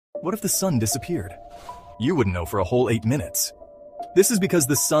What if the sun disappeared? You wouldn't know for a whole 8 minutes. This is because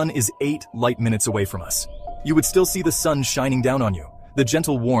the sun is 8 light minutes away from us. You would still see the sun shining down on you, the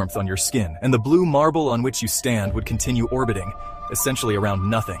gentle warmth on your skin, and the blue marble on which you stand would continue orbiting, essentially around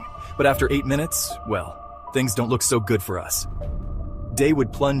nothing. But after 8 minutes, well, things don't look so good for us. Day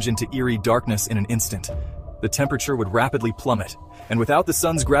would plunge into eerie darkness in an instant. The temperature would rapidly plummet, and without the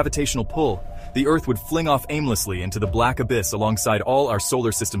sun's gravitational pull, the Earth would fling off aimlessly into the black abyss alongside all our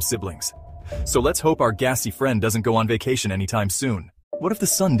solar system siblings. So let's hope our gassy friend doesn't go on vacation anytime soon. What if the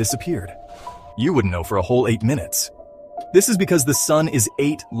sun disappeared? You wouldn't know for a whole 8 minutes. This is because the sun is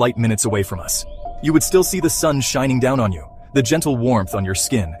 8 light minutes away from us. You would still see the sun shining down on you, the gentle warmth on your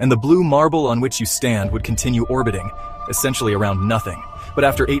skin, and the blue marble on which you stand would continue orbiting, essentially around nothing. But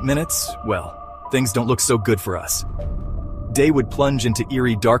after 8 minutes, well, things don't look so good for us. Day would plunge into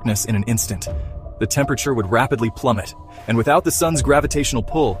eerie darkness in an instant. The temperature would rapidly plummet, and without the sun's gravitational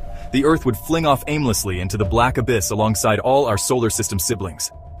pull, the Earth would fling off aimlessly into the black abyss alongside all our solar system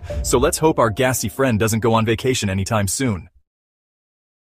siblings. So let's hope our gassy friend doesn't go on vacation anytime soon.